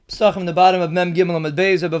Pesachim in the bottom of Mem Gimel Amud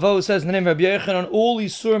Beis. Bavo says in the name of Rabbi Yochanan, all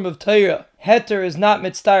Yisurim of Torah, Heter is not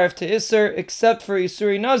mitzdaref to Isser except for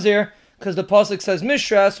Yisuri Nazir, because the pasuk says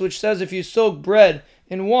Mishras, which says if you soak bread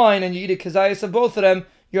in wine and you eat a kazayas of both of them,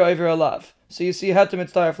 you're over alav. So you see Heter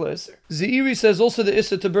mitzdaref lo Isser. Zeiri says also the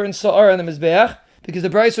Isser to burn Sa'ar on the Mizbeach, because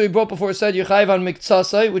the Brisa we brought before said Yechayv on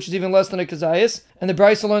Miktsasai, which is even less than a kazayas, and the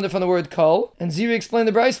Brisa learned it from the word Kol. And Ziri explained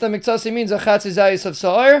the Brisa that Miktsasai means a chatzizayas of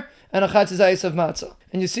Sa'ar and a chatzizayas of Matzah.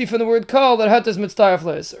 And you see from the word Kol that Heter is mitzdaref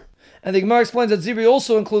lo Isser. And the Gemara explains that Zibri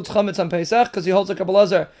also includes chametz on Pesach, because he holds like a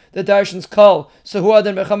Belazar that darshans Kol. So who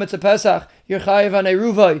adin bechametz Pesach? You're chayiv on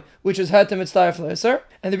eruvai, which is Heter mitzdaref lo Isser.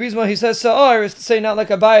 And the reason why he says Sa'ar is to say not like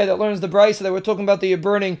Abaya that learns the Brisa that we're talking about that you're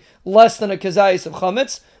burning less than a kazayis of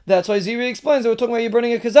chametz. That's why Ziri explains that we're talking about you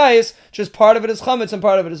burning a kazayis, just part of it is chametz and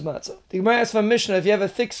part of it is matzah. The Gemara asks from Mishnah, if you have a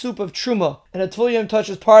thick soup of truma and a tefillah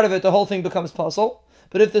touches part of it, the whole thing becomes puzzle.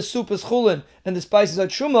 But if the soup is chulin and the spices are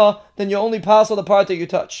truma, then you only passel the part that you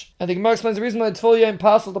touch. And the Gemara explains the reason why the tefillah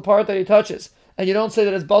passel the part that he touches, and you don't say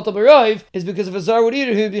that it's batal b'raiv, is because if a zar would eat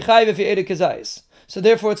it, he would be chayiv if he ate a kazayis. So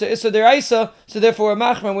therefore it's a Issa deraisa, so therefore a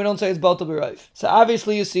machmer, we don't say it's batal b'raiv. So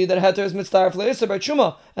obviously you see that Heter is mitzdaref le'issa by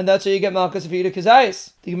truma, and that's how you get malchus if you eat a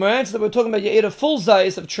kazayis. The Gemara answers that we're talking about you ate a full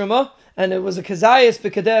zayis of truma, and it was a kazayis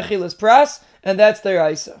b'kadeh chilas pras, and that's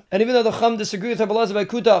deraisa. And even though the Chum disagree with Rabbi Elazar by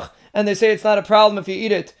Kutach, and they say it's not a problem if you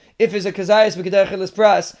eat it, if it's a kazayis b'kadeh chilas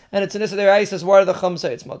pras, and it's an Issa deraisa, so why do the Chum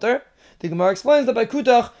say it's mutter? The Gemara explains that by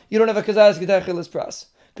Kutach, you don't have a kazayis b'kadeh chilas pras.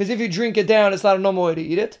 Because if you drink it down, it's not a normal way to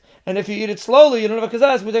eat it. And if you eat it slowly, you don't have a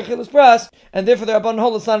kazayas b'kadeh chilas pras, and therefore the Rabban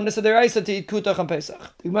hold it's not an Issa deraisa to eat Kutach on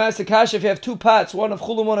Pesach. The Gemara asks the kasha, if you have two pots, one of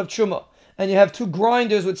chulun, one of truma, and you have two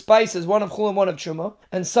grinders with spices, one of chulun, one of truma,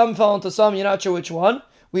 and some fell into some, you're not sure which one,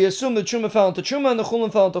 we assume the truma fell into truma and the chulun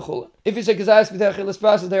fell into chulun. If you say kazayas b'kadeh chilas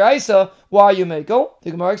pras is deraisa, why are you makel?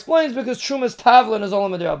 The Gemara explains because truma's tavlin is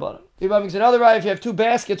olam d'Rabbanan. The Gemara makes another right. If you have two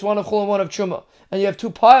baskets, one of chulun, one of truma, and you have two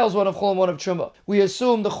piles, one of chulun, one of truma, we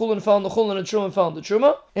assume the chulun fell into chulun and truma fell into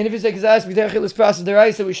truma. And if you say kazayas b'kadeh chilas pras is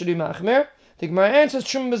deraisa, we should be machmer. The Gemara answers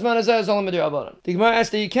truma b'zman hazeh is olam d'Rabbanan. The Gemara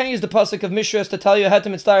asks that you can't use the pasuk of Mishras to tell you Heter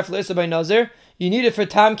mitzdaref lo Isser by Nazir. You need it for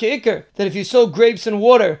tam ke'ikr, that if you soak grapes in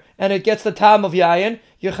water and it gets the tam of yayin,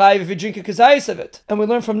 you're chayiv if you drink a kazayis of it. And we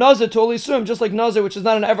learn from Nazir to Oli Surim, just like Nazir, which is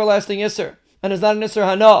not an everlasting Isser, and is not an Isser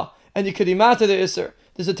hana, and you could imata the Isser.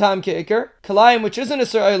 There's a tam ke'ikr. Kalayim, which is an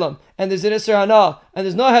Isser Eilam, and there's an Isser hana, and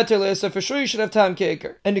there's no Heter le'Isser, for sure you should have tam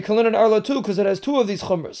ke'ikr. And you can learn an Arlo too, because it has two of these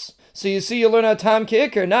chumras. So you see, you learn how tam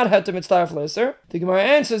ke'ikr, not Heter mitzdaref lo Isser. The Gemara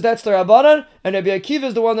answers that's the Rabbanan, and Rabbi Akiva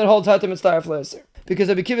is the one that holds Heter mitzdaref lo Isser. Because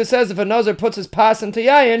Rabbi Akiva says if a Nazir puts his pas into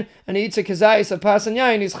yayin and he eats a kazayis of pas and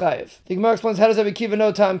yayin, he's chayiv. The Gemara explains how does Rabbi Akiva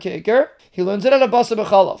know tam ke'ikr? He learns it at a basa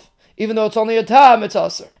b'chalav. Even though it's only a tam, it's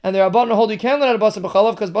aser. And the Rabbanan hold you can't learn at a basa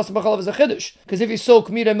b'chalav because basa b'chalav is a chiddush. Because if you soak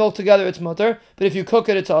meat and milk together, it's mutter. But if you cook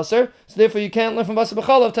it, it's aser. So therefore you can't learn from basa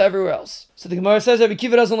b'chalav to everywhere else. So the Gemara says Rabbi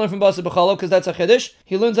Akiva doesn't learn from basa b'chalav because that's a chiddush.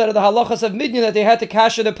 He learns out of the halachas of Midyan that they had to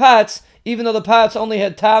kasher the pots, even though the pots only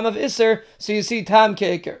had tam of Isser, so you see tam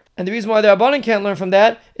ke'ikr. And the reason why the Rabbanan can't learn from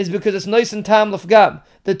that is because it's nice and tam l'fgam.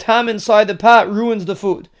 The tam inside the pot ruins the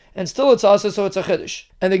food. And still it's also so it's a chiddush.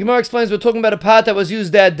 And the Gemara explains we're talking about a pot that was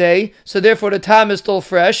used that day, so therefore the tam is still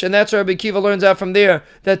fresh, and that's where Rabbi Akiva learns out from there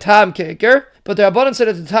that tam ke'ikr. But the Rabbanan said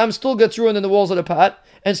that the tam still gets ruined in the walls of the pot,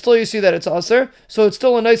 and still you see that it's aser, so it's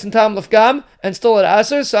still a nice and tam l'fgam, and still an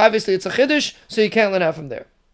aser, so obviously it's a chiddush, so you can't learn out from there.